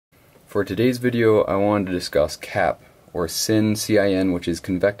For today's video, I wanted to discuss CAP, or CIN, which is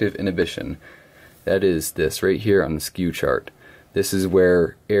convective inhibition. That is this right here on the skew chart. This is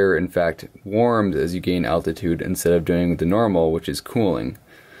where air, in fact, warms as you gain altitude instead of doing the normal, which is cooling.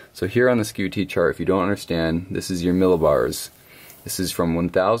 So here on the skew T chart, if you don't understand, this is your millibars. This is from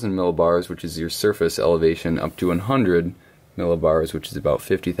 1000 millibars, which is your surface elevation, up to 100 millibars, which is about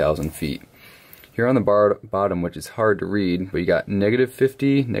 50,000 feet. Here on the bottom, which is hard to read, but you got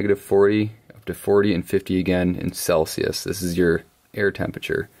 -50, -40, up to 40 and 50 again in Celsius. This is your air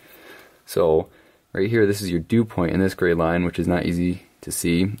temperature. So right here, this is your dew point in this gray line, which is not easy to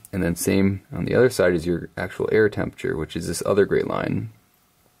see. And then same on the other side is your actual air temperature, which is this other gray line.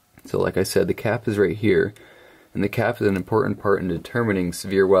 So like I said, the cap is right here. And the cap is an important part in determining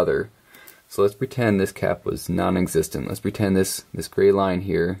severe weather. So let's pretend this cap was non-existent. Let's pretend this gray line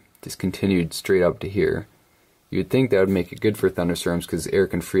here just continued straight up to here. You would think that would make it good for thunderstorms because air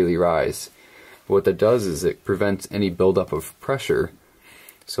can freely rise. But what that does is it prevents any buildup of pressure.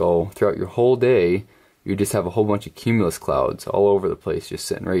 So throughout your whole day, you just have a whole bunch of cumulus clouds all over the place just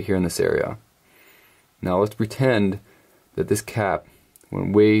sitting right here in this area. Now let's pretend that this cap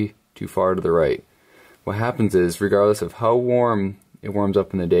went way too far to the right. What happens is, regardless of how warm it warms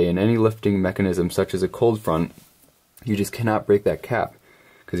up in the day, in any lifting mechanism such as a cold front, you just cannot break that cap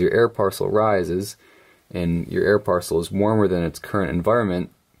because your air parcel rises and your air parcel is warmer than its current environment,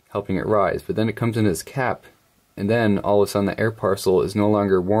 helping it rise. But then it comes into this cap, and then all of a sudden the air parcel is no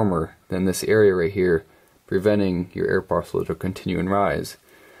longer warmer than this area right here, preventing your air parcel to continue and rise.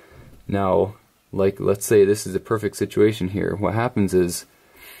 Now, let's say this is a perfect situation here. What happens is,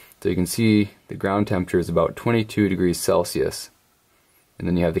 so you can see the ground temperature is about 22 degrees Celsius. And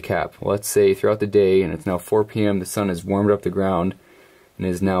then you have the cap. Well, let's say throughout the day, and it's now 4 p.m., the sun has warmed up the ground and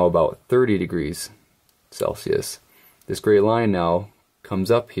is now about 30 degrees Celsius. This gray line now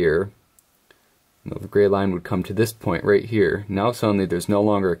comes up here. The gray line would come to this point right here. Now suddenly there's no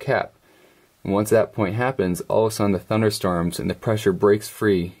longer a cap. And once that point happens, all of a sudden the thunderstorms and the pressure breaks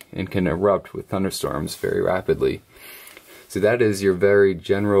free and can erupt with thunderstorms very rapidly. So that is your very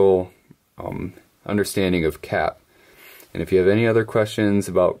general understanding of CAP. And if you have any other questions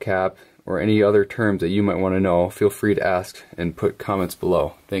about CAP or any other terms that you might want to know, feel free to ask and put comments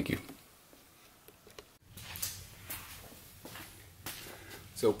below. Thank you.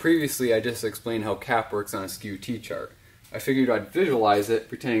 So previously I just explained how CAP works on a skew T chart. I figured I'd visualize it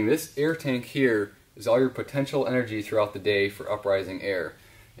pretending this air tank here is all your potential energy throughout the day for uprising air.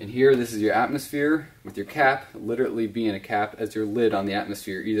 And here, this is your atmosphere, with your cap literally being a cap as your lid on the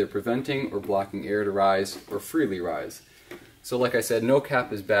atmosphere, either preventing or blocking air to rise or freely rise. So like I said, no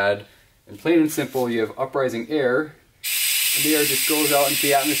cap is bad, and plain and simple, you have uprising air, and the air just goes out into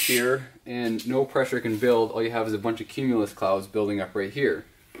the atmosphere, and no pressure can build. All you have is a bunch of cumulus clouds building up right here.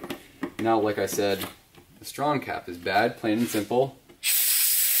 Now, like I said, the strong cap is bad, plain and simple.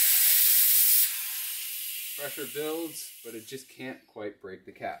 Pressure builds, but it just can't quite break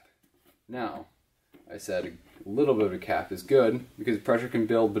the cap. Now, I said a little bit of a cap is good because pressure can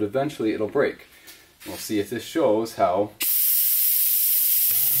build, but eventually it'll break. We'll see if this shows how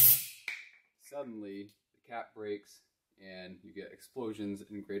suddenly the cap breaks and you get explosions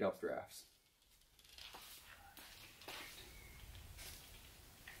and great updrafts.